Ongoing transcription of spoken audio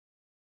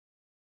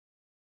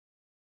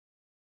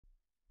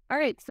All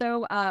right,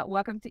 so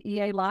welcome to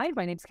EA Live.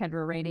 My name is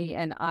Kendra Rainey,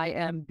 and I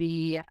am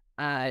the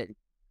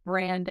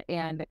brand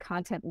and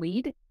content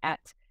lead at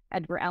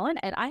Edgar Allan.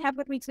 And I have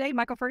with me today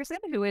Michael Ferguson,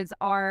 who is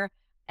our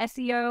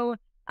SEO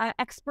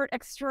expert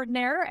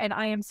extraordinaire. And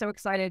I am so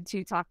excited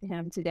to talk to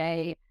him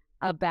today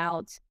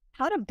about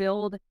how to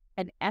build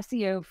an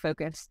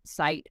SEO-focused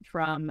site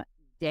from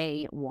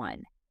day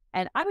one.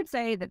 And I would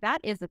say that that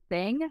is a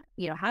thing.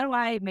 How do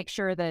I make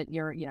sure that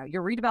you're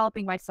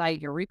redeveloping my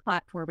site, you're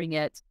replatforming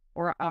it,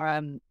 or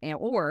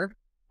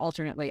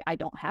alternately, I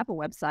don't have a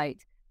website.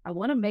 I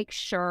want to make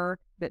sure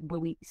that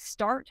when we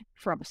start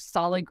from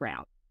solid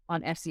ground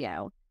on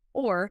SEO,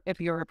 or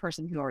if you're a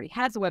person who already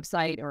has a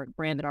website or a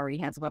brand that already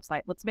has a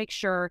website, let's make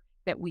sure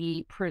that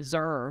we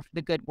preserve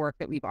the good work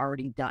that we've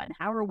already done.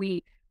 How are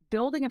we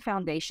building a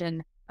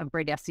foundation of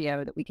great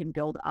SEO that we can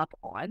build up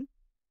on?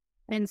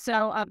 And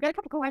so I've got a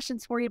couple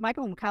questions for you,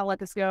 Michael, and we'll kind of let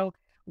this go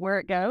where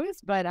it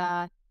goes. But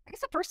I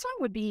guess the first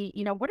one would be,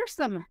 what are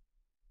some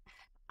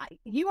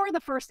you are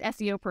the first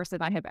SEO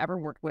person I have ever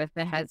worked with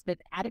that has been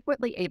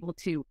adequately able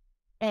to,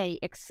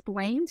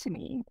 explain to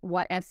me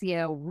what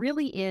SEO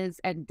really is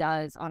and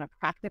does on a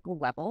practical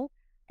level,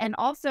 and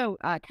also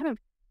kind of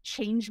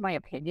change my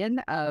opinion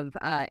of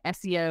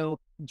SEO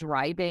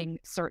driving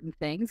certain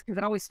things, because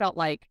it always felt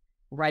like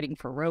writing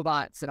for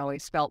robots. It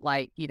always felt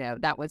like,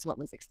 that was what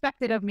was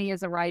expected of me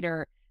as a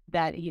writer,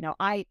 that,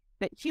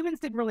 that humans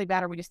didn't really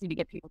matter. We just need to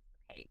get people to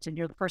the page. And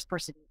you're the first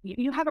person,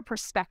 you have a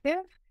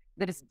perspective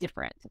that is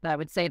different, I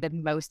would say,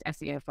 than most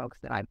SEO folks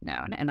that I've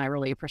known. And I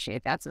really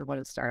appreciate that. So I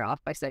wanted to start off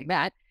by saying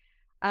that.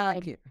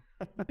 Thank you.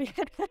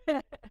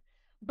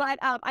 But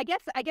I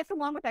guess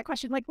along with that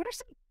question, like,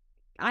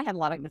 I have a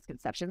lot of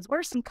misconceptions. What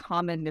are some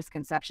common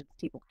misconceptions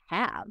people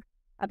have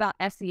about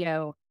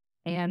SEO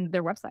and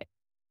their website?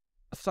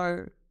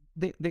 So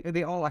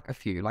there are like a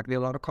few, there are a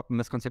lot of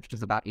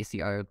misconceptions about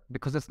SEO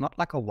because it's not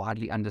like a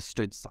widely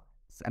understood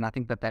science. And I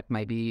think that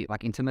maybe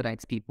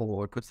intimidates people,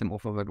 or it puts them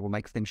off of it, or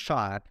makes them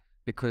shy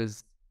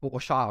or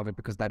shy of it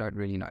because they don't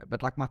really know.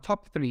 But my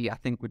top three, I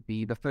think, would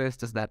be, the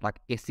first is that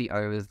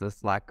SEO is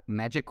this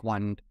magic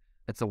wand.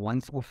 It's a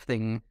once-off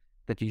thing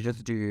that you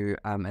just do,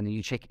 and then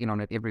you check in on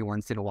it every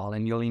once in a while,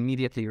 and you'll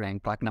immediately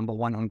rank number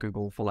one on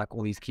Google for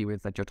all these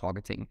keywords that you're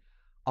targeting.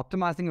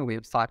 Optimizing a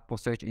website for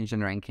search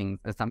engine rankings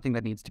is something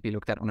that needs to be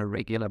looked at on a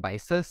regular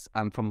basis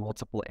from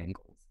multiple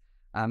angles.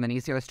 An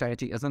SEO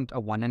strategy isn't a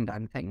one and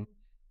done thing,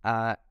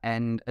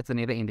 and it's a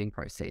never-ending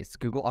process.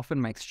 Google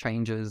often makes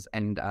changes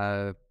and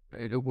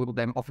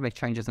often make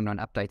changes and run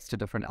updates to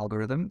different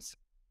algorithms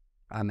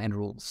and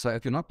rules. So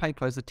if you're not paying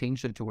close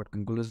attention to what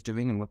Google is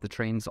doing and what the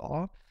trends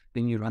are,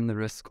 then you run the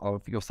risk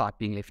of your site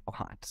being left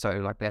behind.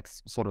 So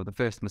that's sort of the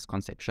first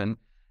misconception.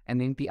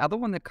 And then the other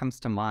one that comes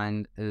to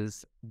mind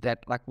is that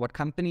what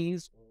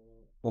companies,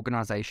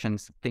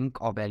 organizations think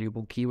are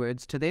valuable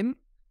keywords to them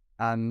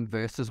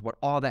versus what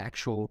are the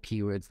actual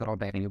keywords that are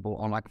valuable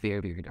are very,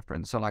 very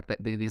different. So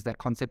there's that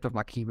concept of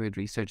keyword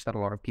research that a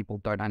lot of people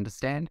don't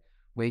understand,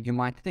 where you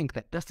might think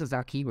that this is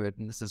our keyword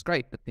and this is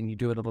great, but then you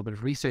do a little bit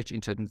of research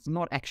into it and it's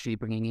not actually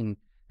bringing in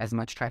as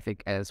much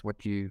traffic as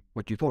what you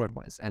thought it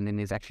was. And then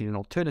there's actually an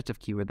alternative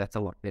keyword that's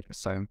a lot better.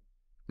 So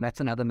that's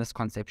another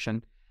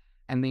misconception.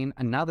 And then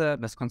another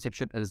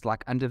misconception is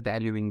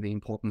undervaluing the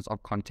importance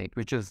of content,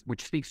 which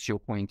speaks to your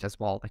point as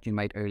well that you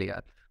made earlier.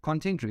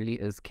 Content really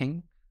is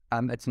king.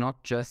 It's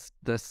not just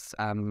this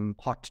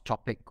hot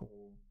topic or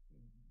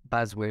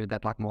buzzword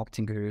that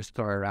marketing gurus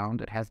throw around.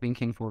 It has been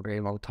king for a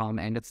very long time,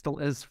 and it still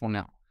is for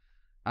now.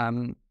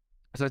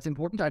 So it's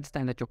important to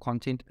understand that your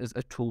content is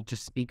a tool to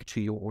speak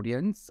to your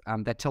audience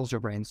that tells your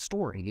brand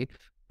story,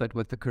 but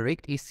with the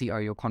correct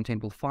SEO, your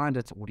content will find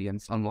its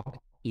audience a lot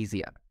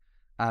easier.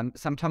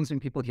 Sometimes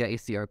when people hear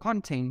SEO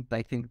content,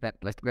 they think that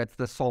that's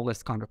the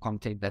soulless kind of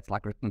content that's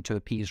written to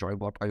appease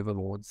robot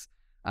overlords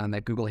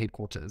at Google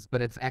headquarters,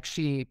 but it's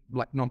actually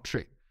not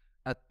true.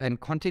 And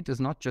content is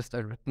not just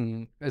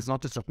written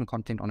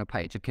content on a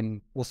page. It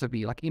can also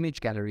be image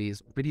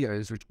galleries,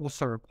 videos, which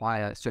also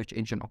require search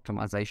engine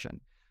optimization.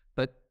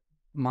 But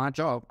my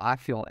job, I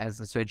feel, as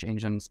a search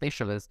engine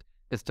specialist,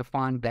 is to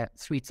find that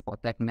sweet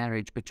spot, that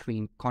marriage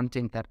between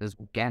content that is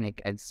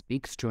organic and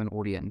speaks to an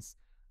audience,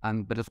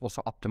 but is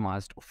also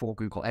optimized for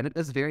Google. And it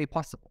is very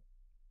possible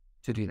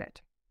to do that.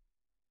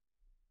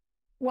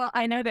 Well,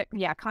 I know that,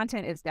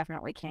 content is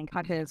definitely king.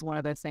 Content is one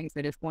of those things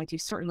that is going to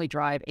certainly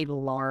drive a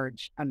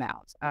large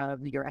amount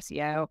of your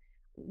SEO.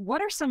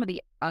 What are some of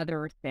the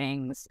other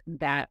things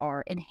that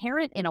are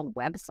inherent in a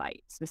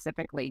website,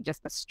 specifically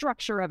just the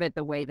structure of it,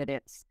 the way that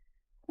it's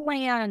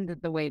planned,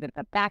 the way that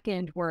the back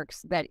end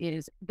works, that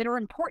are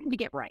important to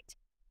get right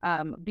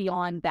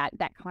beyond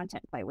that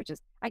content play, which is,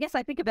 I guess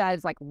I think of that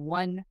as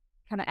one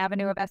kind of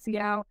avenue of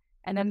SEO,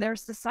 and then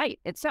there's the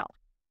site itself.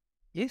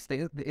 Yes,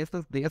 there's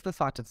the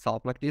site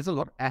itself. There's a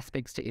lot of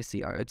aspects to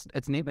SEO.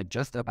 It's never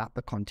just about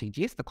the content.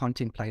 Yes, the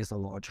content plays a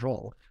large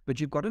role, but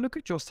you've got to look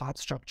at your site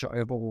structure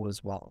overall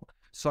as well.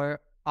 So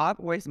I've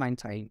always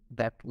maintained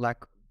that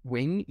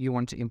when you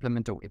want to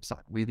implement a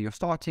website, whether you're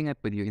starting it,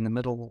 whether you're in the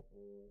middle,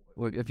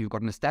 or if you've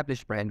got an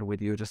established brand, or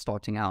whether you're just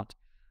starting out,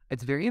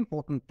 it's very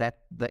important that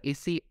the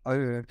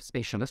SEO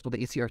specialist or the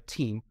SEO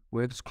team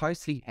works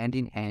closely hand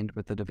in hand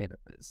with the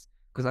developers.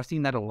 Because I've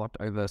seen that a lot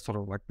over sort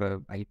of like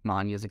the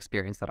 8-9 years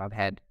experience that I've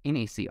had in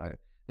SEO,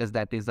 is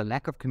that there's a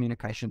lack of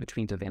communication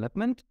between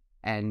development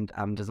and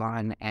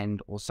design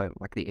and also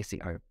like the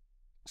SEO.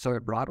 So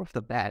right off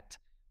the bat,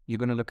 you're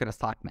going to look at a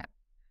sitemap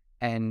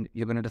and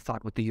you're going to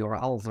decide what the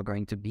URLs are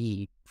going to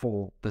be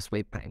for this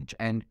web page.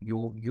 And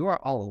your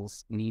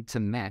URLs need to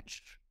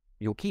match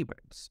your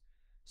keywords.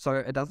 So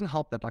it doesn't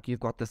help that like you've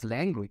got this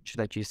language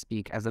that you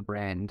speak as a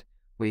brand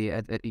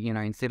where,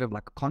 instead of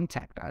like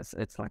contact us,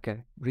 it's like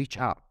a reach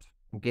out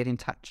or get in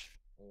touch,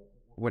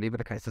 whatever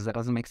the case is. That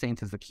doesn't make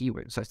sense as a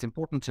keyword. So it's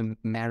important to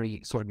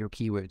marry sort of your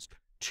keywords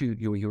to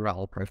your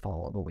URL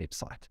profile of a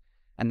website.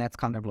 And that's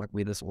kind of like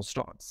where this all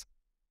starts.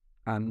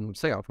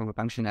 So yeah, from a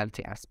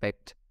functionality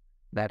aspect,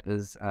 that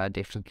is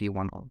definitely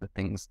one of the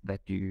things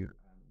that you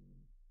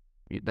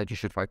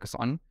should focus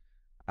on.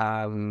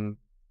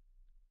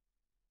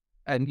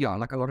 And yeah,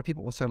 like a lot of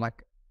people also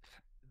like,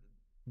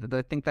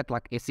 they think that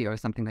like SEO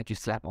is something that you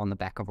slap on the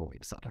back of a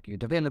website. Like you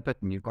develop it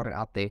and you've got it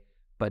out there,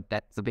 but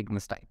that's a big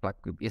mistake. Like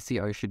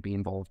SEO should be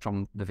involved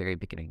from the very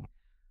beginning.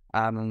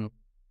 A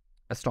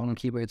strong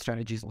keyword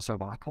strategy is also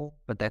vital,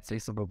 but that's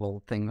less of a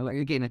bold thing. Like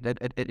again,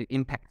 it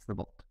impacts the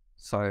build.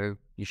 So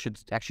you should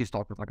actually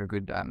start with like a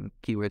good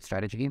keyword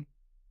strategy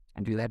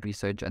and do that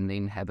research and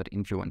then have it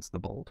influence the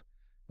build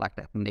like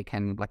that. And they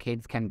can, like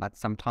heads can butt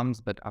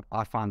sometimes, but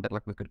I find that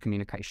like with good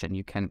communication,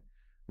 you can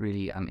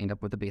really end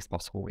up with the best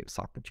possible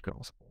website that you could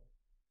also.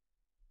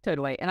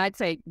 Totally. And I'd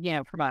say,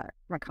 from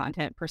a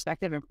content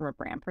perspective and from a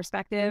brand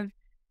perspective,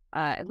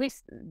 at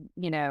least,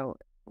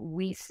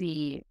 we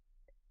see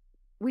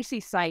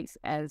sites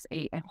as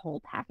a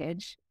whole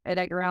package at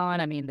Edgar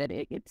Allan. I mean, that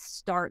it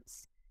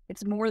starts,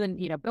 it's more than,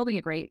 building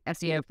a great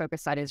SEO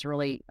focused site is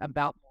really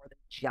about more than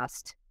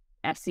just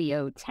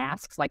SEO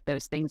tasks, like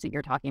those things that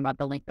you're talking about,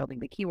 the link building,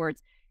 the keywords.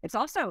 It's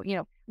also,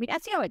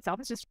 SEO itself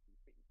is just,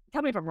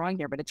 tell me if I'm wrong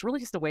here, but it's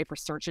really just a way for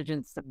search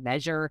engines to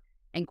measure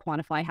and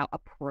quantify how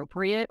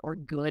appropriate or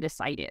good a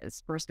site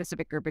is for a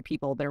specific group of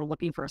people that are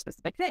looking for a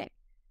specific thing,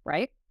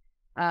 right?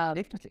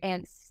 And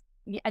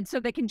so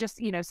they can just,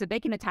 so they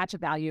can attach a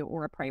value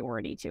or a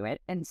priority to it.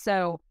 And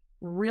so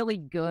really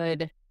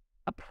good,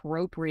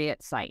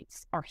 appropriate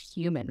sites are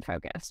human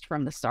focused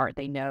from the start.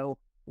 They know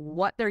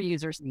what their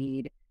users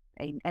need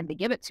and they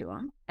give it to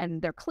them.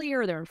 And they're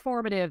clear, they're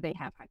informative, they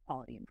have high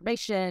quality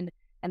information,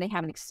 and they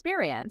have an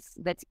experience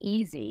that's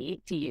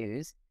easy to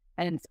use.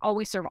 And it's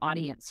always serve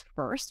audience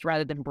first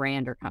rather than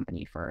brand or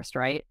company first,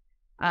 right?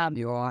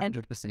 You're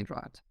 100%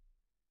 right.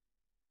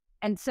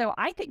 And so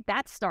I think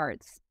that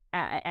starts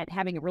at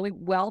having a really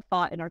well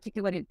thought and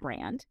articulated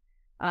brand.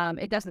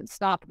 It doesn't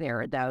stop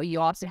there, though. You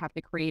also have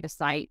to create a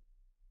site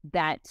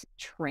that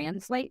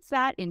translates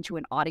that into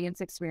an audience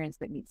experience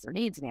that meets their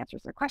needs and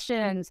answers their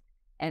questions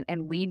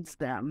and leads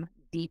them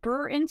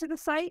deeper into the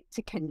site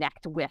to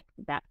connect with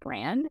that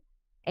brand.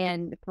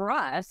 And for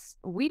us,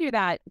 we do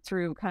that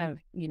through kind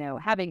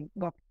of, having,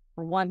 well,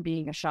 for one,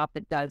 being a shop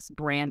that does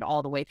brand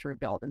all the way through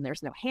build, and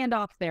there's no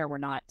handoff there. We're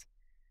not,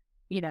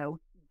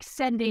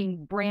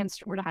 sending brands,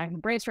 we're not having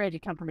brand strategy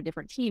come from a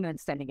different team and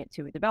sending it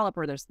to a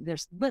developer.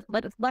 There's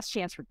less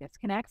chance for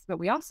disconnects, but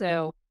we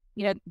also,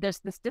 there's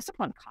this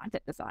discipline of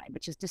content design,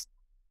 which is just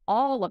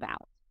all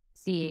about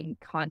seeing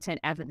content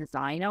as a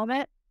design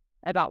element,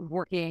 about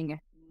working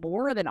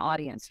more than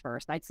audience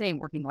first. I'd say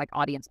working like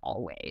audience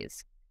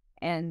always,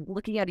 and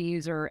looking at a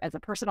user as a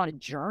person on a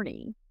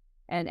journey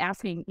and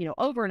asking,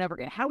 over and over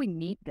again, how we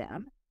meet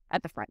them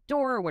at the front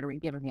door. What are we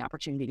giving the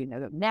opportunity to know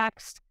them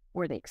next?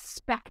 What are they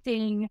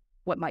expecting?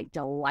 What might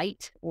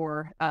delight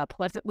or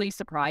pleasantly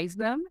surprise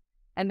them?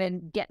 And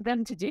then get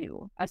them to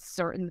do a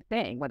certain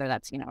thing, whether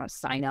that's, a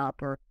sign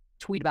up or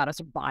tweet about us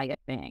or buy a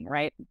thing,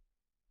 right?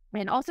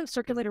 And also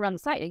circulate around the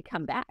site and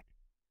come back.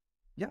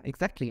 Yeah,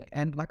 exactly.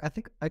 And like, I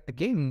think,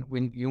 again,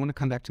 when you want to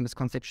come back to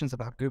misconceptions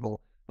about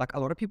Google, like a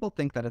lot of people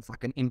think that it's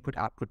like an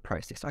input-output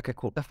process. Okay,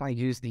 cool. If I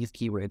use these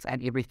keywords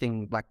and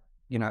everything, like,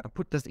 I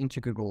put this into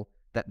Google,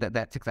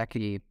 that's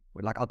exactly,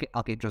 like,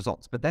 I'll get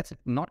results. But that's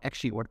not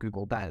actually what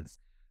Google does.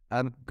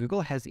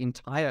 Google has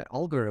entire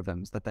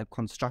algorithms that they've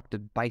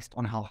constructed based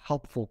on how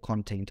helpful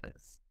content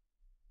is.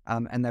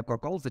 And they've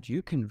got goals that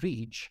you can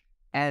reach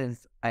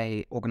as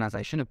a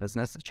organization, a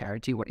business, a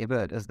charity,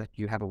 whatever it is that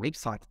you have a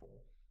website for.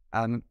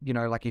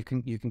 Like you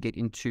can get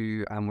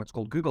into what's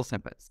called Google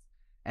snippets.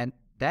 And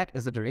that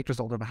is a direct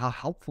result of how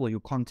helpful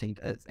your content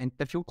is. And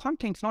if your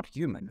content's not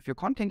human, if your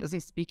content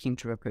isn't speaking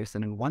to a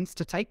person and wants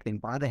to take them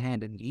by the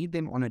hand and lead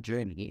them on a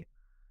journey,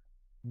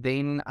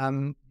 then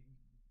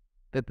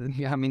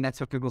that's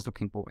what Google's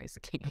looking for,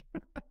 basically.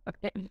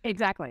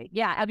 Exactly.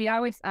 Yeah. I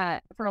always,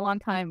 for a long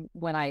time,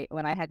 when I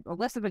had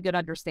less of a good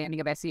understanding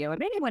of SEO, and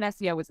maybe when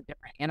SEO was a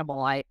different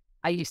animal, I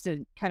used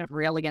to kind of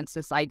rail against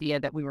this idea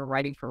that we were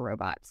writing for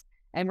robots.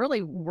 And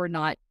really, we're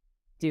not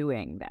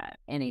doing that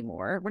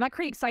anymore. We're not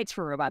creating sites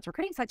for robots. We're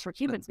creating sites for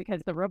humans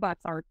because the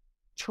robots are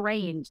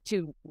trained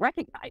to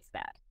recognize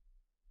that.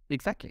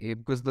 Exactly,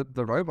 because the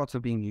robots are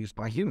being used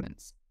by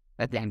humans.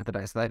 at the end of the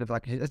day. So it's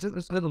like, it's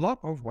a lot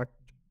of what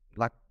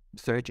like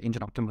search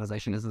engine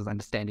optimization is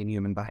understanding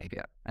human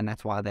behavior. And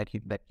that's why that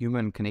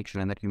human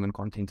connection and that human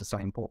content is so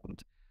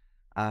important.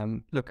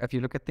 Look, if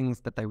you look at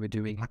things that they were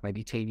doing like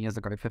maybe 10 years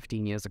ago,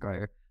 15 years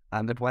ago,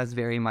 it was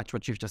very much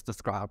what you've just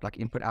described, like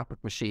input output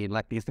machine,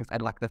 like these things,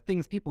 and like the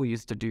things people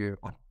used to do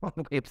on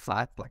the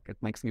website, like it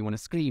makes me want to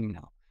scream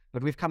now.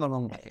 But we've come a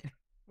long way.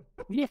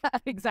 Yeah,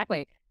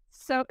 exactly.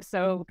 So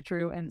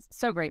true, and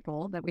so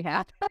grateful that we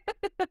have.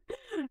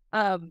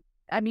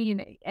 I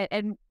mean,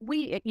 and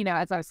we,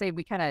 as I was saying,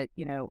 we kind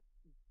of,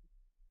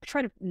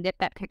 try to knit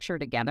that picture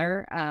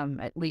together,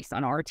 at least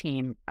on our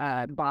team,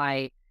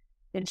 by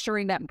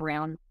ensuring that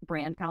brand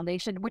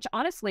foundation, which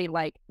honestly,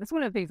 like, that's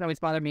one of the things that always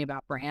bothered me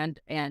about brand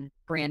and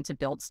brand to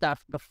build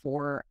stuff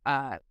before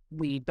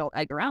we built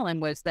Edgar Allan,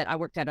 was that I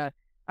worked at a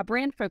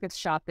brand focused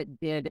shop that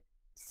did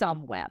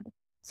some web.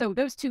 So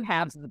those two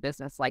halves of the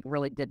business like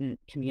really didn't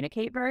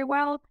communicate very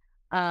well.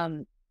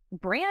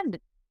 Brand,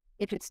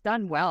 if it's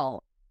done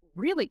well,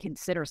 really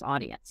considers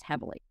audience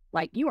heavily.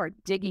 Like, you are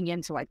digging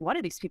into like, what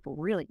do these people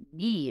really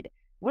need?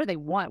 What do they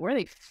want? What are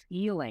they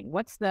feeling?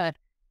 What's the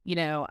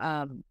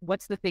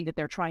what's the thing that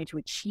they're trying to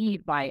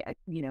achieve by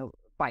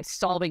by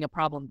solving a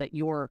problem that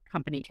your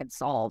company can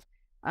solve,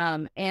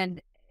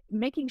 and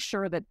making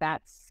sure that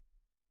that's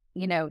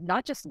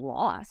not just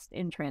lost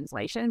in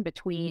translation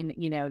between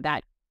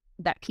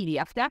that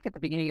PDF deck at the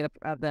beginning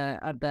of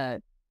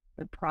the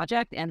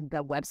project and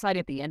the website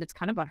at the end. It's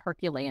kind of a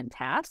Herculean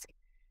task.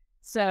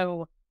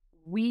 So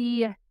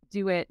we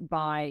do it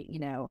by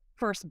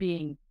first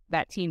being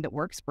that team that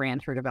works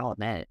brand through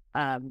development,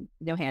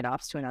 no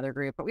handoffs to another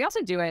group. But we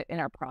also do it in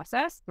our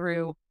process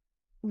through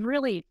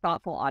really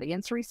thoughtful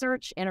audience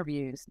research,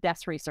 interviews,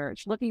 desk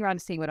research, looking around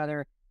to see what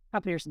other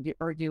companies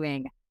are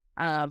doing.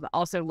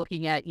 Also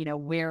looking at,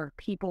 where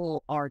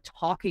people are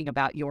talking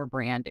about your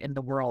brand in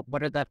the world.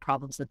 What are the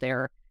problems that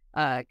they're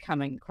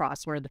coming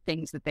across? What are the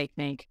things that they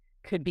think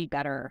could be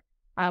better?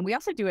 We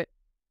also do it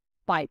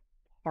by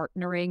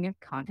partnering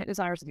content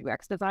designers and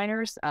UX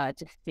designers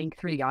to think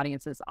through the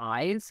audience's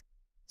eyes,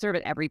 sort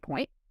of at every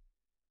point.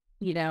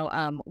 What's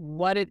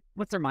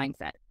their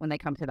mindset when they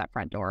come to that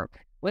front door?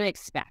 What do they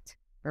expect,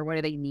 or what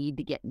do they need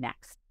to get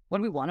next? What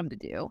do we want them to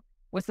do?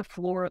 What's the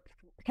flow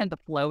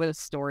of the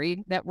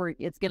story that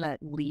it's going to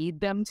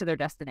lead them to their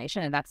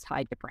destination, and that's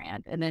tied to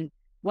brand. And then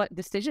what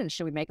decisions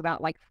should we make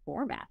about like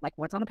format, like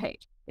what's on the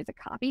page? Is it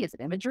copy? Is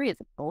it imagery? Is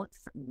it bullets,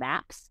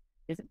 maps?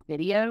 Is it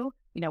video?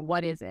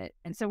 What is it?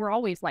 And so we're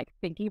always like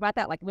thinking about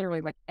that, like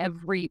literally like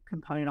every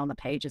component on the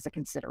page is a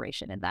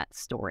consideration in that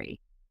story.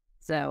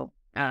 So,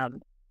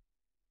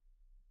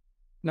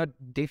 no,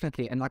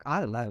 definitely. And like,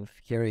 I love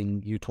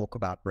hearing you talk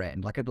about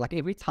brand. Like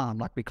every time,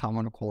 like we come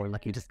on a call,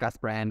 like you discuss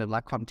brand and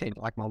like content,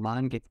 like my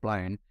mind gets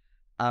blown.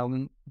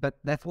 But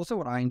that's also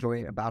what I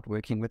enjoy about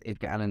working with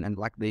Edgar Allan and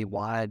like the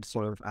wide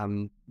sort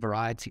of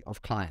variety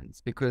of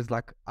clients, because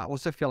like I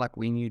also feel like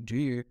when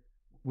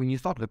you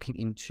start looking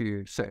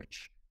into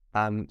search,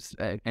 and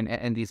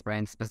these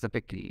brands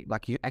specifically,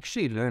 like you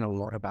actually learn a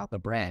lot about the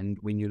brand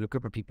when you look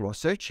at what people are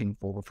searching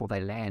for before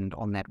they land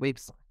on that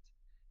website.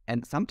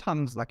 And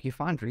sometimes like you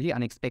find really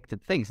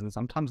unexpected things, and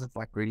sometimes it's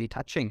like really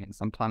touching, and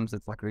sometimes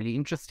it's like really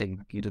interesting.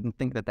 Like you didn't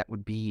think that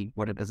would be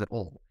what it is at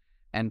all.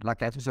 And like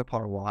that's also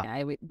part of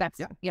why. That's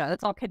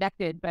all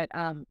connected. But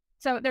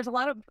so there's a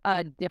lot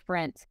of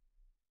different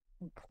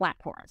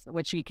platforms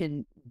which you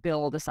can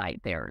build a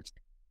site. There's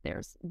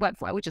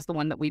Webflow, which is the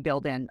one that we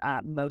build in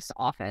most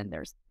often.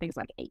 There's things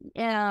like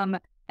AEM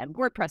and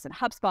WordPress and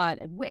HubSpot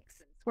and Wix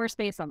and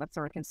Squarespace on the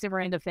sort of consumer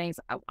end of things.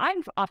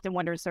 I've often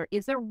wondered, sir,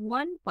 is there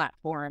one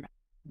platform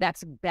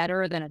that's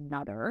better than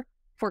another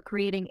for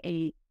creating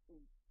a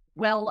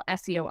well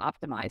SEO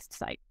optimized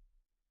site?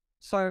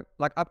 So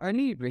like I've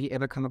only really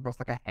ever come across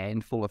like a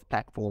handful of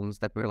platforms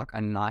that were like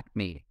a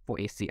nightmare for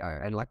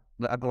SEO, and like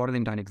a lot of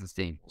them don't exist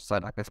anymore. So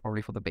like that's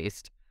probably for the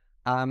best.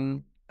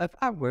 If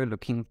I were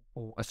looking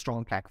for a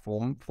strong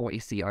platform for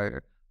SEO,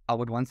 I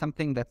would want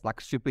something that's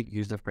like super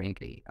user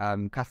friendly,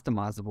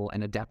 customizable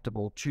and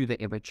adaptable to the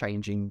ever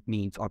changing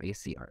needs of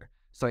SEO.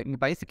 So you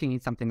basically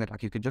need something that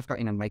like you could just go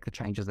in and make the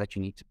changes that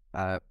you need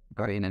to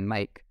go in and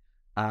make.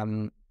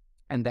 And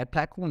that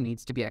platform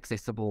needs to be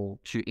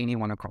accessible to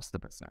anyone across the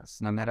business,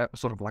 no matter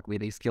sort of like where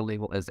their skill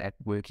level is at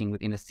working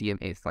within a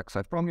CMS. Like,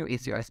 so from your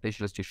SEO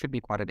specialist, you should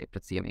be quite adept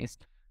at CMS,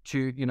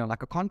 to,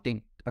 like a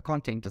content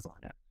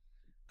designer,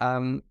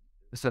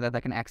 so that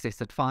they can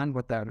access it, find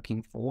what they're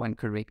looking for, and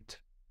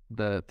correct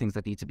the things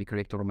that need to be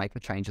corrected or make the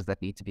changes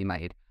that need to be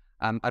made.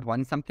 I'd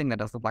want something that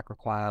doesn't like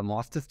require a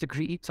master's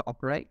degree to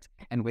operate,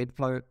 and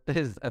Webflow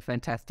is a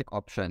fantastic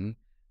option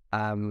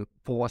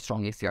for a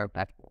strong SEO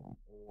platform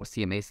or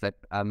CMS that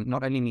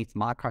not only meets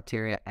my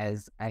criteria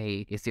as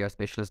a SEO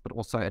specialist, but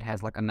also it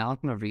has like a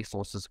mountain of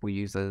resources for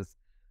users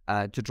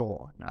to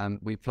draw on.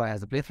 Webflow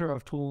has a plethora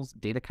of tools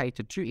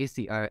dedicated to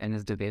SEO and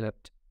is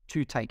developed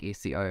to take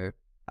SEO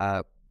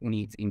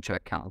needs into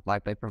account.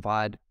 Like they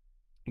provide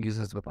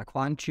users with like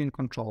fine-tuned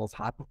controls,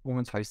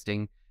 high-performance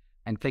hosting,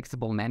 and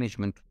flexible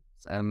management.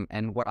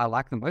 And what I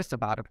like the most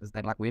about it is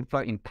that like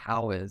Webflow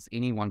empowers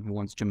anyone who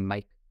wants to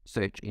make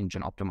search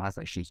engine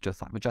optimizations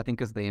just like, which I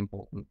think is the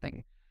important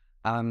thing.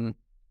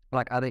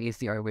 Like other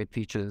SEO web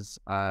features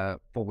for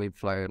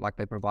Webflow, like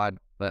they provide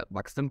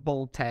like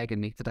simple tag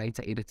and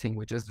metadata editing,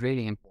 which is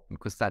really important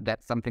because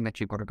that's something that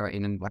you've got to go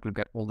in and like look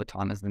at all the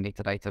time as the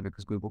metadata,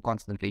 because Google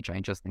constantly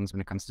changes things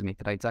when it comes to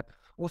metadata.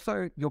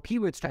 Also, your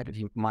keyword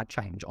strategy might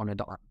change on a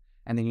dime,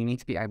 and then you need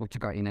to be able to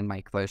go in and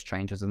make those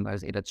changes and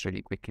those edits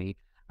really quickly.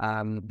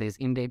 There's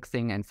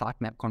indexing and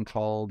sitemap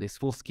control, there's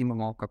full schema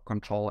markup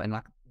control, and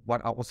like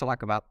what I also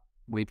like about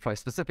Webflow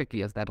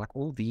specifically is that like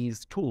all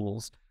these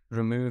tools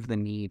remove the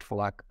need for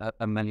like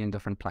a million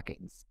different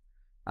plugins.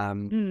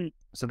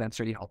 So that's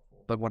really helpful.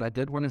 But what I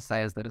did want to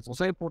say is that it's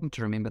also important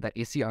to remember that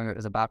SEO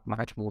is about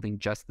much more than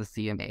just the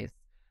CMS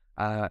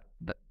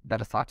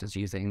that a site is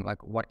using.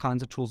 Like what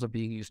kinds of tools are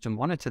being used to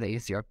monitor the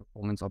SEO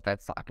performance of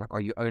that site? Like, are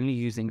you only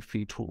using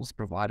free tools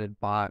provided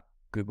by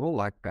Google,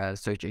 like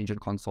Search Engine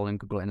Console and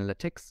Google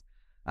Analytics?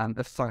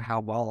 If so,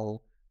 how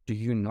well do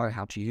you know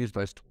how to use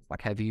those tools?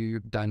 Like, have you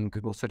done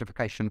Google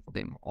certification for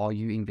them? Are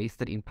you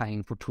invested in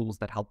paying for tools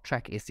that help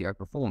track SEO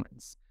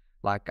performance,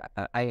 like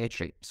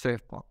Ahrefs,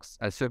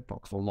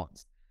 Surfbox, or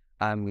lots?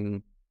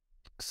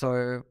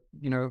 So,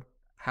 you know,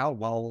 how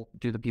well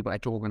do the people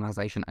at your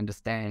organization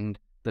understand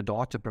the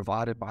data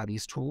provided by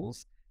these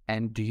tools?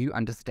 And do you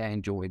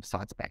understand your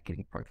website's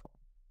backlink profile?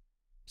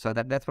 So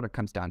that's what it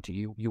comes down to.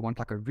 You want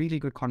like a really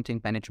good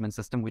content management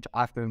system, which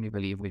I firmly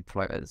believe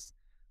Webflow is.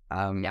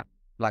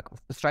 Like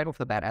straight off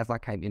the bat, as I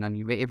came in, I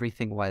knew where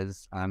everything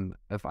was.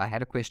 If I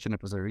had a question,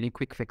 it was a really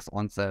quick fix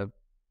answer,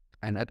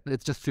 and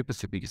it's just super,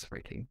 super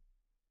user-friendly.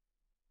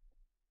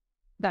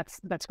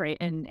 That's great.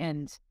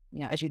 And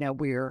you know, as you know,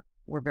 we're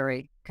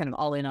very kind of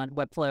all in on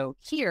Webflow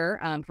here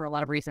for a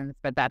lot of reasons,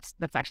 but that's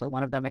actually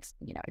one of them.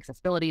 You know,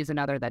 accessibility is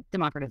another, that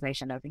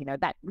democratization of, you know,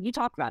 that you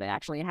talk about it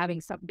actually, having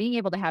being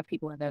able to have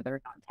people in there that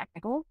are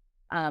non-technical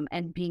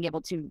and being able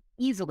to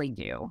easily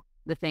do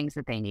the things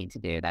that they need to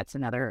do. That's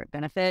another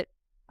benefit.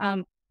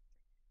 All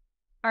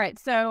right.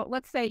 So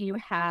let's say you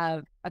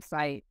have a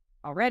site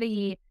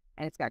already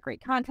and it's got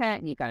great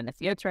content and you've got an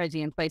SEO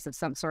strategy in place of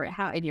some sort.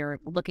 And you're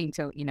looking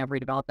to, you know,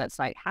 redevelop that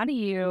site. How do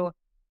you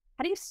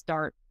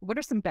start? What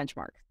are some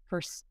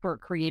benchmarks for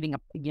creating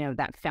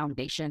that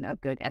foundation of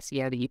good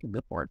SEO that you can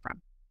move forward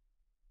from?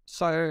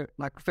 So,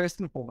 like,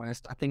 first and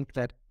foremost, I think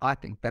that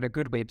a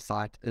good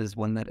website is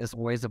one that is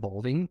always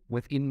evolving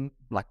within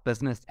like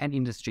business and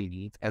industry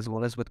needs, as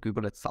well as with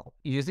Google itself.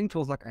 Using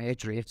tools like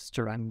Ahrefs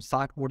to run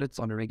site audits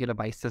on a regular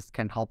basis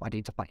can help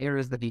identify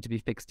errors that need to be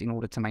fixed in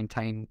order to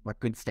maintain like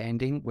good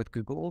standing with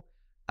Google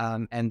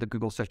and the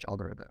Google search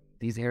algorithm.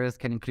 These errors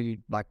can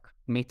include like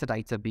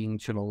metadata being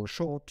too long or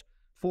short,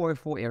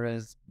 404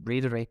 errors,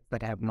 redirects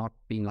that have not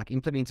been like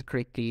implemented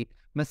correctly,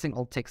 missing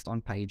alt text on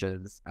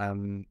pages,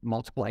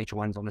 multiple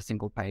H1s on a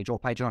single page, or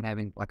page not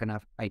having like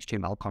enough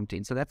HTML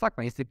content. So that's like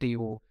basically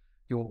your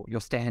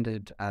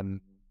standard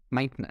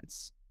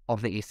maintenance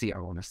of the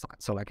SEO on a site.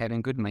 So like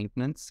having good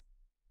maintenance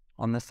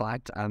on the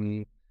site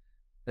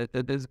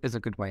it is a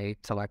good way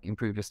to like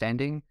improve your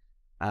standing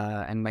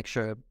and make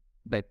sure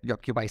that your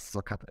bases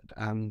are covered.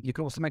 You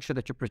can also make sure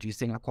that you're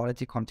producing a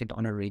quality content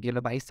on a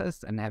regular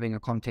basis, and having a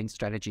content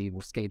strategy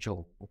or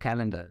schedule or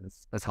calendar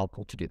is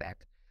helpful to do that.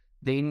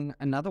 Then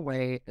another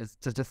way is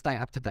to just stay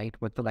up to date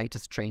with the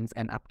latest trends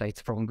and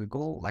updates from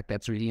Google. Like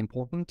that's really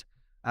important.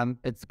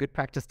 It's good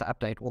practice to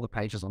update all the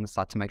pages on the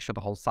site to make sure the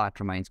whole site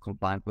remains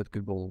compliant with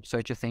Google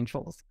Search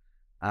Essentials.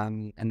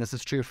 And this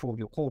is true for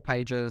your core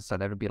pages. So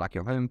that would be like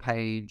your home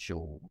page,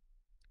 your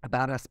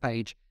About Us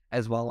page,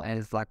 as well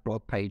as like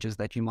blog pages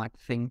that you might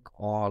think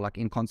are like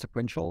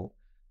inconsequential.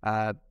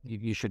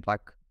 You should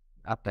like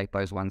update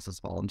those ones as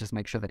well and just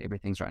make sure that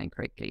everything's running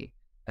correctly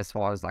as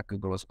far as like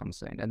Google is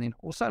concerned. And then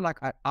also like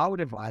I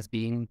would advise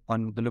being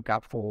on the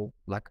lookout for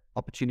like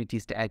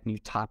opportunities to add new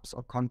types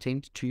of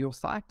content to your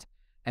site,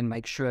 and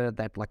make sure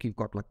that like you've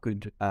got like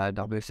good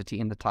diversity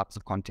in the types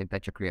of content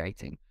that you're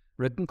creating.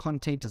 Written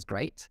content is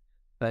great,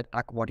 but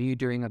like what are you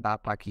doing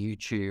about like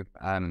YouTube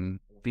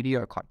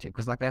video content?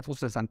 Because like that's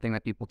also something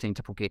that people tend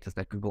to forget, is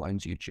that Google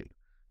owns YouTube.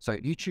 So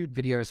YouTube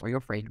videos are your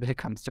friend when it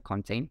comes to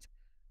content.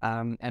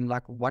 And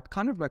like what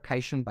kind of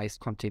location-based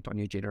content are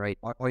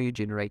you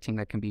generating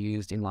that can be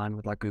used in line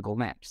with like Google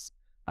Maps?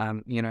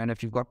 And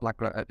if you've got like,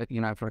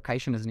 if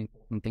location is an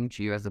important thing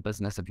to you as a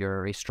business, if you're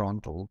a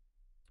restaurant or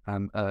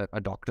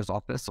a doctor's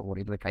office or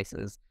whatever the case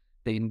is,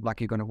 then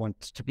like you're going to want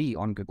to be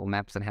on Google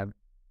Maps and have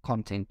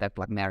content that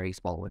like marries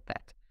well with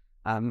that.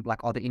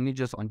 Like are the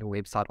images on your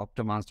website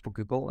optimized for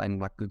Google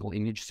and like Google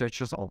image search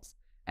results?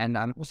 And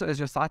also is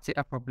your site set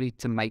up probably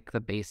to make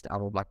the best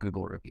out of like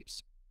Google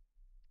reviews?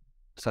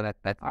 So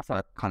that's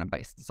awesome. Kind of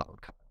basis I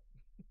would cover.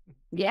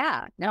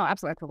 Yeah, no,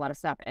 absolutely. That's a lot of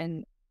stuff.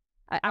 And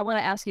I want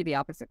to ask you the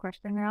opposite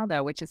question now,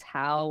 though, which is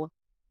how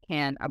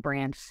can a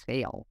brand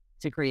fail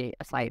to create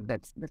a site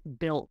that's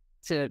built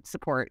to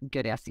support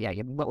good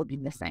SEO? What would be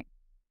missing?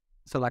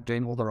 So like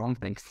doing all the wrong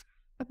things.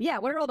 Yeah,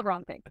 what are all the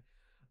wrong things?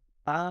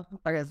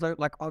 Okay, so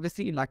like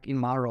obviously like in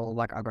my role,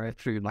 like I go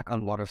through like a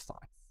lot of sites.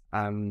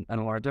 and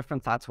a lot of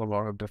different sites for a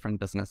lot of different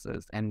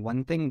businesses. And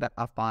one thing that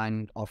I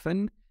find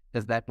often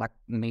is that like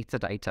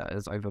metadata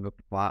is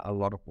overlooked by a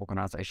lot of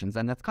organizations,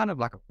 and that's kind of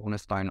like a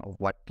cornerstone of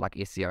what like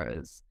SEO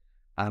is.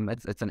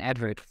 It's an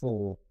advert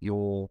for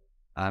your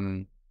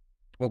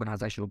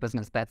organizational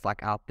business that's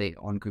like out there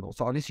on Google.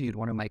 So obviously you'd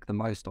want to make the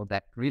most of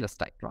that real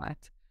estate,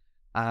 right?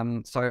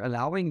 So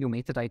allowing your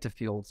metadata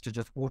fields to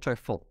just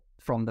autofill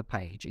from the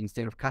page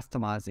instead of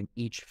customizing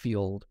each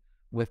field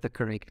with the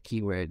correct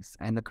keywords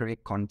and the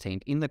correct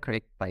content in the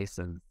correct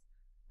places,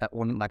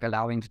 or like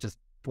allowing to just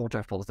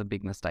autofill is a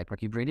big mistake.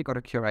 Like you've really got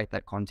to curate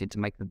that content to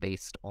make the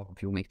best of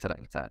your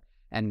metadata.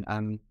 And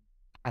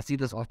I see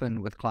this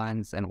often with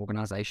clients and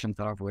organizations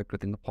that I've worked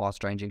with in the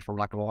past, ranging from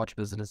like large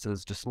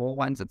businesses to small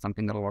ones. It's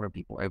something that a lot of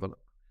people overlook.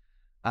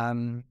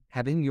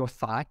 Having your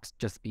site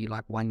just be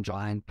like one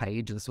giant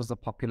page. This was a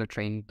popular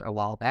trend a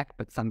while back,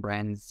 but some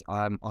brands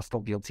are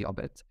still guilty of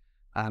it.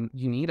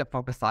 You need a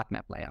proper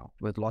sitemap layout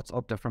with lots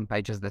of different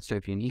pages that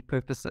serve unique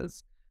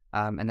purposes,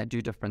 and that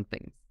do different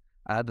things.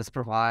 This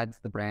provides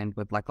the brand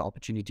with like the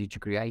opportunity to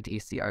create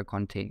SEO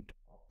content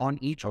on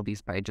each of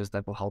these pages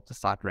that will help the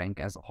site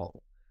rank as a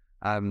whole.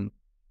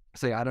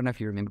 So yeah, I don't know if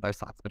you remember those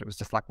sites, but it was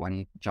just like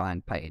one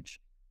giant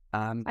page.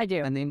 I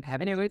do. And then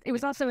And it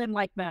was also in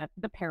like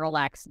the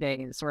parallax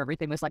days where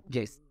everything was like,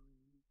 yes.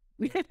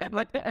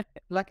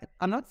 Like,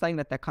 I'm not saying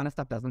that that kind of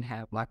stuff doesn't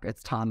have like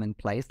its time and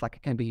place. Like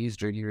it can be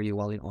used really, really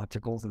well in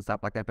articles and stuff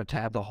like that. But to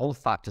have the whole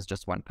site as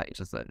just one page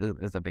is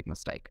a big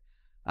mistake.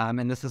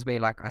 And this is where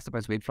like I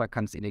suppose Webflow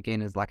comes in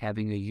again, is like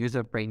having a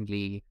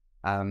user-friendly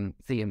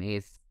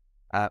CMS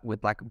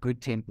with like good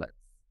templates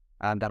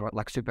that are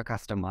like super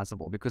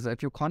customizable. Because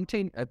if your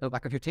content,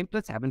 like if your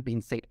templates haven't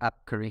been set up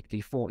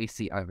correctly for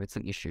SEO, it's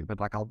an issue. But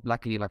like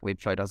luckily like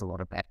Webflow does a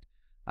lot of that.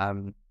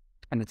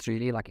 And it's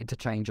really like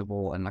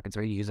interchangeable and like it's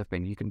very user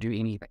friendly. You can do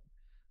anything.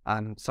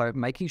 So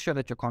making sure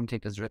that your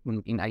content is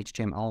written in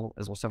HTML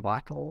is also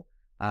vital.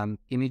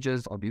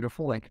 Images are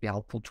beautiful, they can be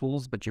helpful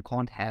tools, but you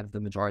can't have the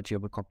majority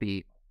of the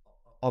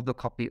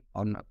copy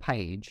on a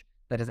page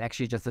that is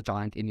actually just a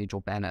giant image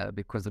or banner,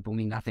 because it will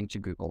mean nothing to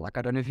Google. Like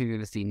I don't know if you've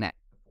ever seen that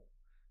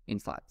in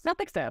sites. I don't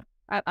think so.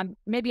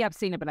 Maybe I've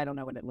seen it, but I don't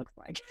know what it looks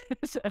like.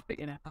 So,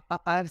 you know,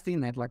 I've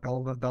seen that. Like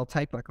they'll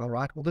take like, they'll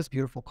write all this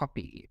beautiful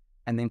copy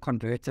and then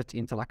convert it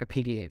into like a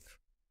PDF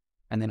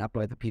and then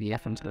upload the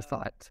PDF into the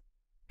site.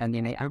 And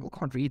then Google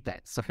can't read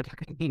that. So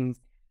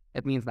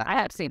it means that. I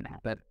have seen that.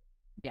 But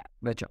yeah,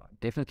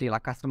 definitely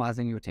like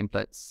customizing your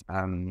templates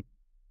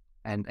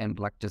and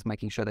like just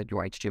making sure that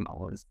your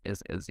HTML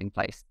is in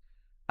place.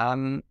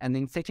 And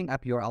then setting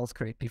up URLs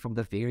correctly from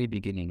the very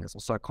beginning is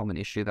also a common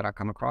issue that I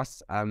come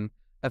across.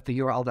 If the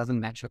URL doesn't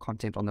match the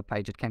content on the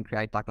page, it can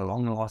create like a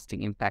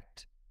long-lasting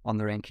impact on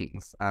the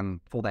rankings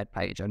for that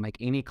page and make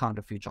any kind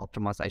of future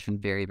optimization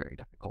very, very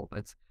difficult.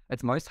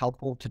 It's most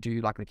helpful to do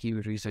like the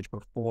keyword research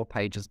before a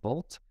page is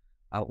built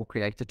or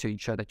created to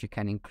ensure that you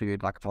can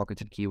include like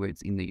targeted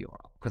keywords in the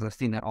URL. Because I've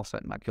seen that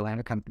often. Like you'll have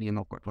a company and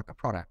they'll got like a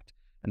product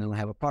and they'll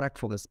have a product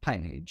for this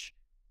page,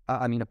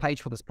 a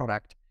page for this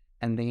product,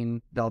 and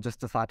then they'll just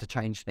decide to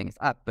change things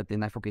up, but then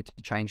they forget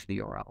to change the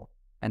URL.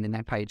 And then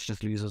that page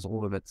just loses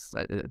all of its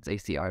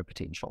SEO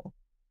potential.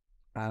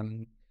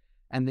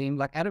 And then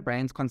like at a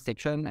brand's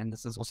conception, and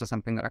this is also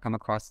something that I come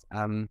across,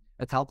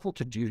 it's helpful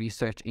to do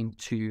research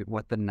into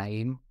what the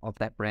name of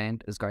that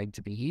brand is going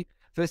to be.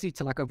 Firstly,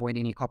 to like avoid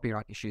any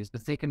copyright issues,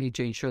 but secondly,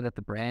 to ensure that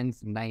the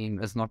brand's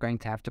name is not going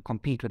to have to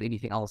compete with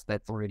anything else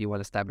that's already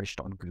well established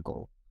on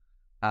Google.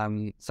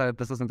 So if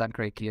this isn't done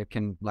correctly, it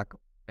can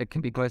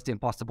be close to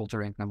impossible to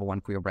rank number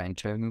one for your brand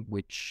term,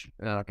 which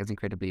is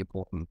incredibly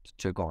important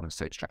to garner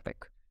search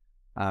traffic.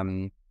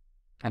 And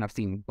I've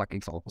seen like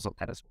examples of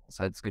that as well.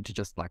 So it's good to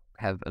just like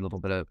have a little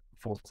bit of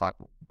foresight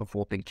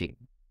before thinking,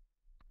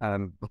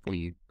 before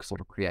you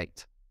sort of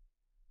create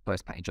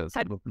those pages,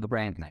 the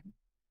brand name.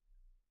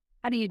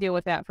 How do you deal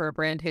with that for a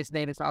brand whose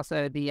name is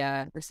also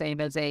the same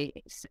as a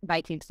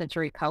 19th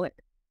century color?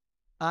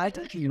 I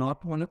do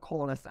not want to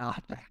call us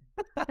out.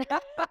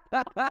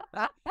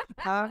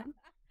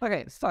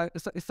 Okay, so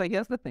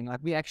here's the thing. Like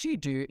we actually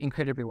do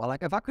incredibly well.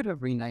 Like if I could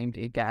have renamed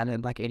Edgar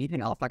Allan like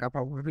anything else, like I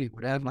probably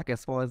would have. Like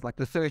as far as like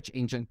the search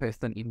engine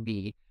person in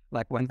me,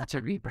 like wanted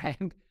to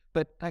rebrand.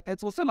 But like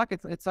it's also like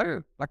it's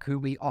so like who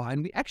we are,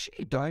 and we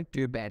actually don't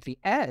do badly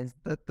as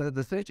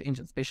the search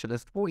engine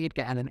specialist for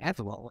Edgar Allan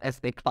as well as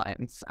their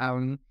clients.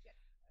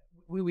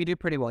 We do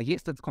pretty well.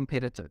 Yes, it's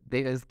competitive.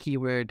 There is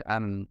keyword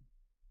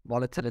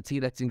volatility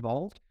that's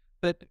involved,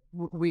 but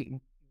we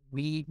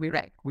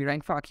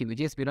rank for our keywords.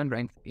 Yes, we don't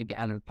rank for Edgar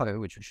Allan Poe,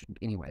 which we shouldn't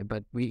anyway,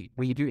 but we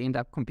do end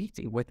up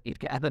competing with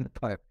Edgar Allan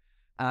Poe,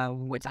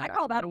 which I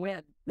call that a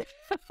win.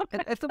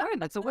 It's a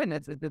win. It's a win.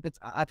 It's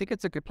I think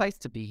it's a good place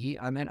to be.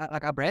 I mean,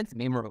 like our brand's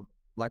memorable.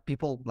 Like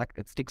people, like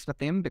it sticks with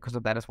them because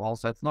of that as well.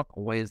 So it's not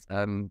always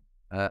a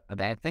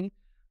bad thing.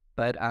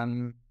 But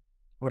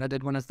what I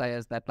did want to say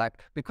is that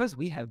like because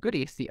we have good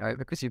SEO,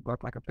 because you've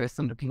got like a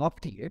person looking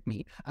after you,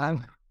 me,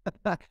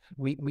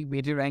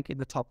 we do rank in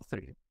the top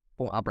 3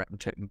 for our brand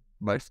term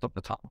most of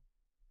the time.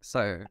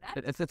 So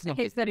it's A not,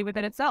 case study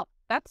within itself.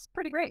 That's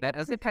pretty great. that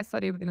is a case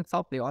study within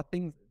itself. There are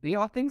things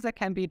that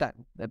can be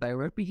done. That they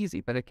won't be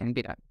easy, but it can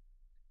be done.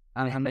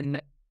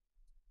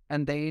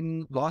 And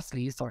then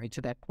lastly, sorry,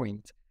 to that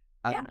point,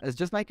 Yeah. is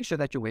just making sure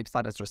that your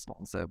website is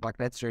responsive. Like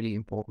that's really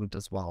important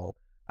as well.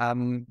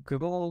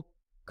 Google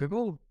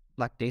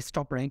like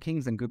desktop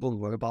rankings and Google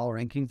mobile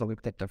rankings are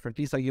looked at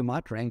differently. So you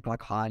might rank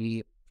like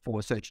highly for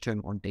a search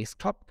term on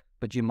desktop,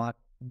 but you might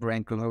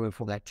rank lower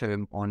for that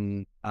term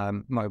on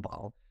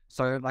mobile.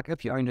 So like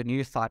if you own a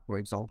news site, for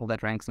example,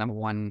 that ranks number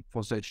one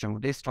for search term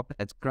on desktop,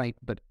 that's great,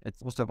 but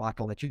it's also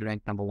vital that you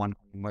rank number one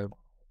on mobile.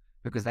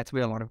 Because that's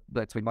where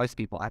most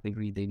people, I think,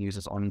 read their news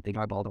is on their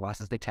mobile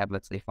devices, their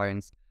tablets, their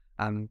phones.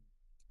 And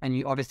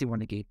you obviously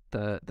want to get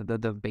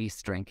the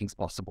best rankings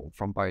possible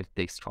from both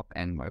desktop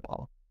and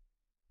mobile.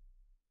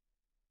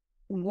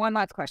 One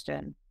last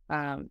question,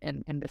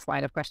 in this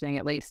line of questioning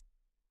at least.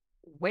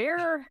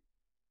 Where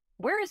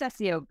is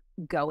SEO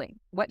going?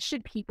 What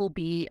should people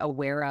be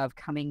aware of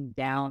coming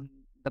down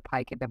the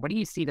pike? And then what do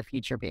you see the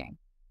future being?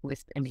 So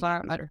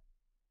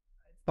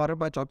part of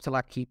my job to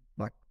like keep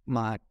like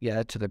my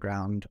ear to the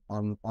ground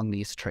on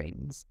these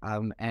trends.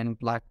 And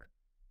like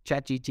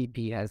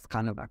ChatGPT has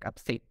kind of like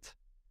upset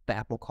the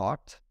apple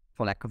cart,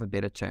 for lack of a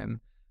better term.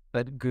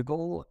 But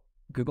Google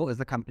is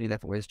a company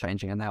that's always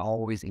changing and they're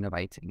always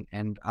innovating.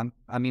 And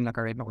I mean, like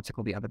I read an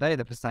article the other day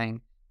that was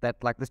saying that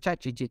like this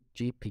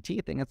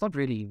ChatGPT thing, it's not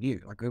really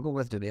new. Like Google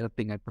was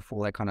developing it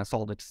before they kind of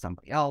sold it to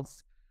somebody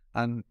else.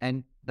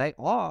 And they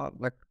are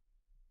like,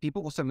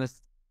 people also not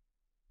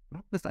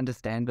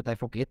misunderstand, but they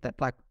forget that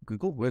like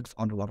Google works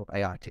on a lot of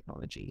AI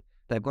technology.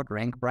 They've got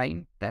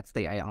RankBrain, that's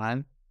the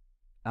AI,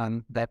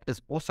 that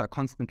is also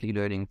constantly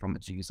learning from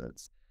its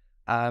users.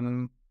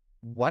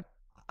 What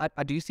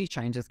I do see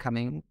changes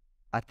coming.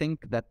 I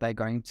think that they're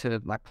going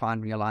to like try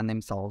and realign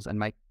themselves and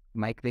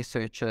make their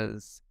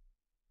searches.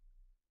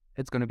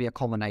 It's going to be a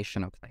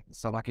culmination of things.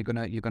 So like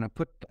you're gonna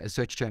put a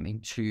search term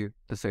into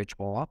the search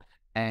bar,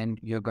 and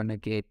you're gonna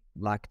get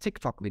like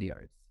TikTok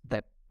videos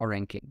that are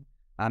ranking.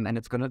 And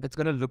it's gonna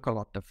look a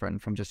lot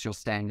different from just your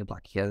standard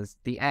like here's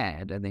the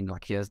ad and then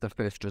like here's the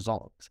first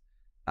result.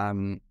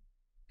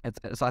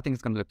 So I think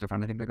it's gonna look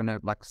different. I think they're gonna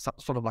like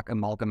sort of like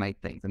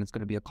amalgamate things, and it's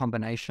gonna be a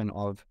combination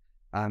of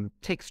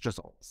text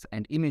results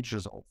and image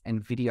results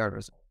and video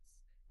results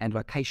and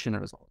location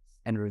results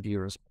and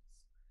review results.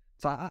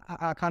 So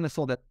I kind of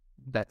saw that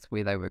that's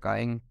where they were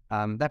going.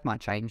 That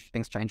might change.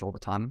 Things change all the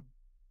time,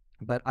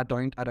 but I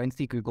don't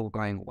see Google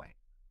going away.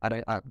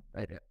 I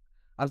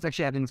was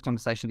actually having this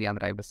conversation the other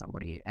day with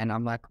somebody, and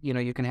I'm like,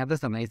 you can have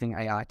this amazing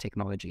AI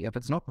technology. If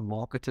it's not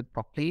marketed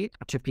properly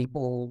to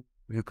people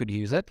who could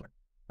use it,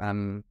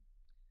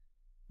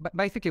 but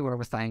basically what I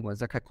was saying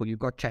was, okay, cool, you've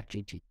got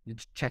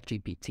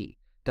ChatGPT.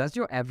 Does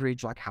your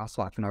average like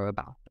housewife know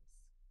about this?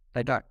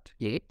 They don't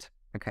yet,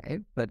 okay,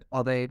 but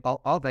are they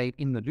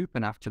in the loop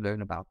enough to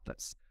learn about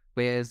this?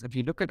 Whereas if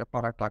you look at a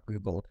product like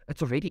Google,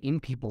 it's already in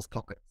people's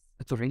pockets.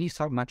 It's already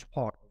so much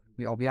part.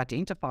 We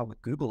identify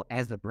with Google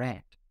as a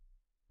brand.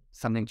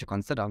 Something to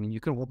consider. I mean,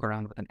 you can walk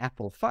around with an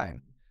Apple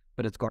phone,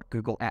 but it's got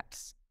Google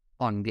apps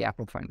on the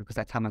Apple phone because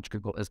that's how much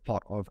Google is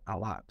part of our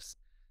lives.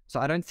 So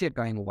I don't see it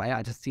going away.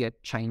 I just see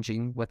it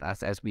changing with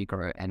us as we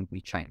grow and we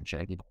change.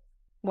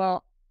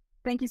 Well,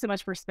 thank you so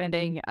much for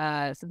spending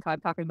some time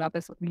talking about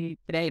this with me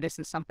today. This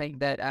is something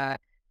that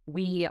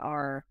we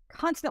are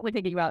constantly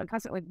thinking about and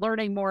constantly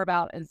learning more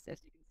about, as you can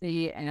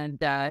see, and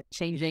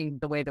changing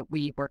the way that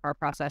we work our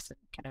process and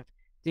kind of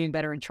doing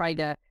better and trying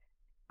to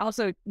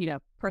also,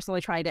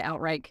 personally trying to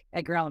outrank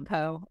Edgar Allan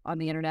Poe on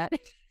the internet.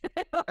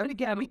 And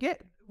again, we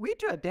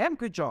do a damn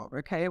good job.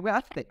 Okay,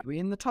 we're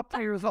in the top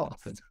 3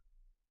 results.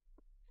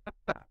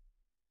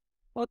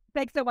 Well,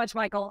 thanks so much,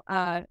 Michael.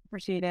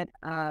 Appreciate it.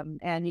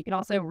 And you can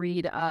also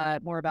read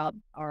more about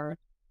our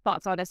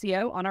thoughts on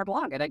SEO on our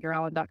blog at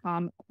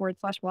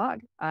edgarallan.com/blog,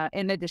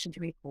 in addition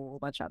to a whole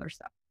bunch of other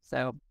stuff.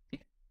 So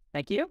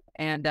thank you,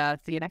 and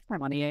see you next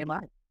time on EA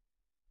Live.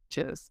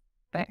 Cheers.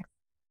 Thanks.